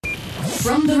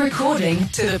From the recording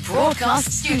to the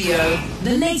broadcast studio,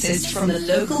 the latest from the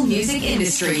local music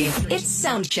industry. It's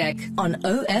Soundcheck on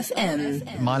OFM.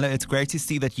 Miloh, it's great to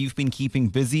see that you've been keeping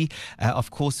busy.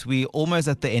 Of course, we're almost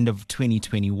at the end of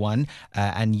 2021,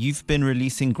 and you've been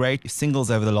releasing great singles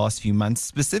over the last few months.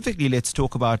 Specifically, let's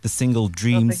talk about the single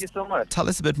Dreams. Thank you so much. Tell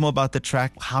us a bit more about the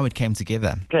track, how it came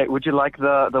together. Okay, would you like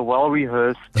the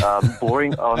well-rehearsed,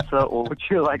 boring answer, or would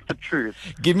you like the truth?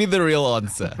 Give me the real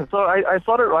answer. So I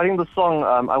started writing the song.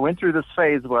 I went through this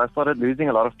phase where I started losing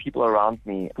a lot of people around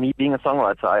me. Me being a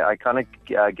songwriter, I kind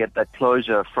of get that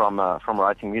closure from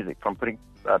writing music, from putting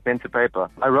pen to paper.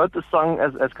 I wrote the song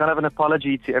as kind of an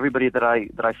apology to everybody that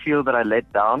I feel that I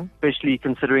let down, especially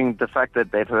considering the fact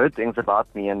that they've heard things about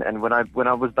me. And when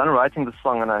I was done writing the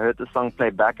song and I heard the song play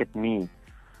back at me,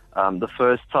 the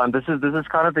first time, this is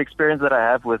kind of the experience that I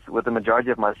have with the majority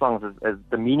of my songs, as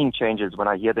the meaning changes when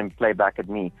I hear them play back at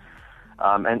me.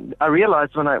 And I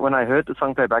realized when I heard the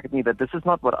song play back at me that this is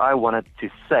not what I wanted to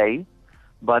say,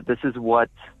 but this is what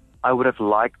I would have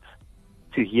liked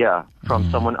to hear from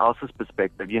someone else's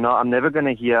perspective. You know, I'm never going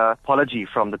to hear apology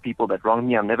from the people that wronged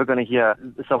me. I'm never going to hear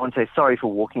someone say sorry for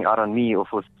walking out on me, or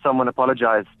for someone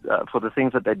apologize for the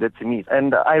things that they did to me.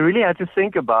 And I really had to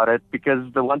think about it,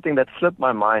 because the one thing that slipped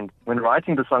my mind when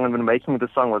writing the song and when making the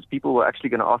song was people were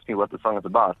actually going to ask me what the song is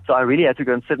about. So I really had to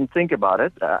go and sit and think about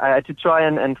it. I had to try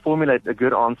and formulate a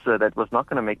good answer that was not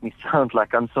going to make me sound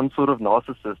like I'm some sort of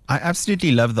narcissist. I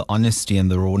absolutely love the honesty and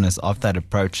the rawness of that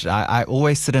approach. I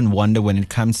always sit and wonder when it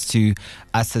comes to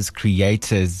us as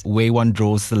creators, where one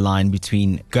draws the line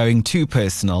between going too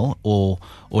personal or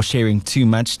sharing too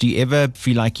much. Do you ever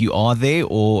feel like you are there,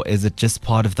 or is it just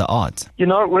part of the art? You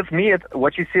know, with me,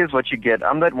 what you see is what you get.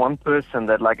 I'm that one person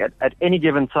that, like, at any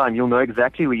given time, you'll know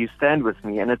exactly where you stand with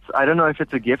me. And I don't know if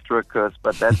it's a gift or a curse,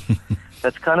 but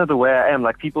that's kind of the way I am.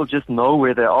 Like, people just know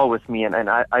where they are with me, and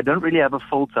I don't really have a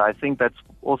filter. I think that's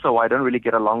also why I don't really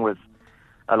get along with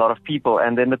a lot of people.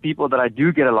 And then the people that I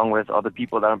do get along with are the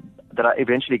people that I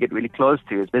eventually get really close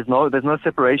to. There's no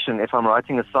separation. If I'm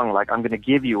writing a song, like, I'm going to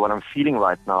give you what I'm feeling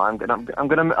right now. I'm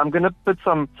going to put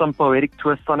some poetic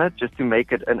twist on it just to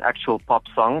make it an actual pop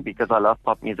song, because I love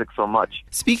pop music so much.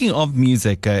 Speaking of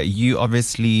music, you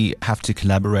obviously have to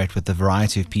collaborate with a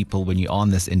variety of people when you're on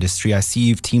this industry. I see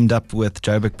you've teamed up with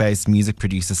Joburg-based music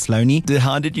producer Sloanie.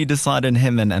 How did you decide on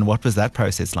him, and what was that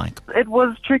process like? It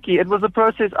was tricky. It was a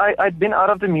process. I'd been out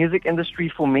of the music industry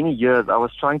for many years. I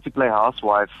was trying to play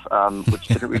housewife, which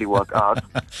didn't really work out.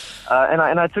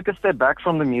 And I took a step back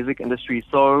from the music industry.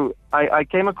 So I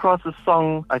came across a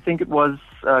song, I think it was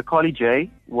Carly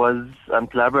J was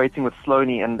collaborating with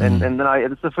Sloanie, and then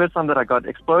it's the first time that I got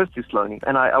exposed to Sloanie.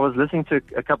 And I was listening to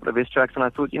a couple of his tracks, and I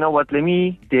thought, you know what, let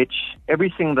me ditch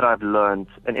everything that I've learned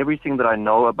and everything that I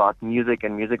know about music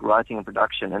and music writing and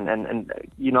production. And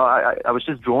you know, I was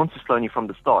just drawn to Sloanie from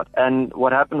the start. And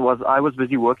what happened was, I was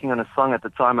busy working on a song at the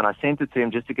time, and I sent it to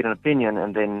him just to get an opinion,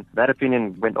 and then that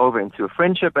opinion went over into a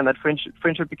friendship, and that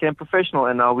friendship became professional,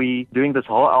 and now we doing this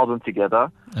whole album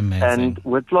together. Amazing. And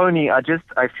with Sloanie,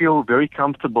 I feel very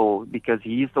comfortable, because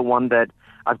he's the one that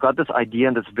I've got this idea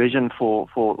and this vision for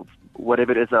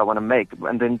whatever it is that I want to make,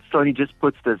 and then Sloanie just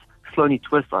puts this Sloanie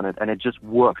twist on it, and it just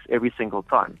works every single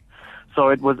time. So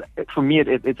it was, for me,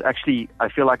 it's actually, I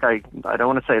feel like I don't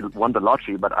want to say won the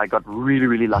lottery, but I got really,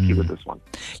 really lucky with this one.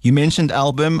 You mentioned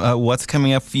album. What's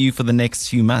coming up for you for the next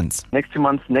few months? Next 2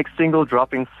 months, next single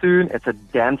dropping soon. It's a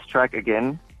dance track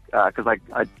again, because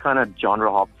I kind of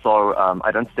genre hop, so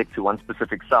I don't stick to one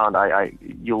specific sound.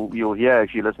 You'll hear,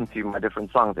 if you listen to my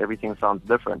different songs, everything sounds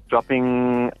different.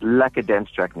 Dropping like a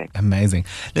dance track next. Amazing.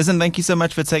 Listen, thank you so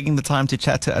much for taking the time to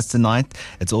chat to us tonight.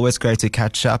 It's always great to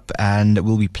catch up, and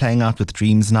we'll be playing out with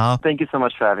Dreams now. Thank you so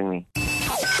much for having me.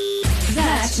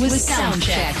 That was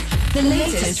Soundcheck, the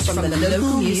latest from the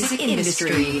local music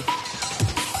industry.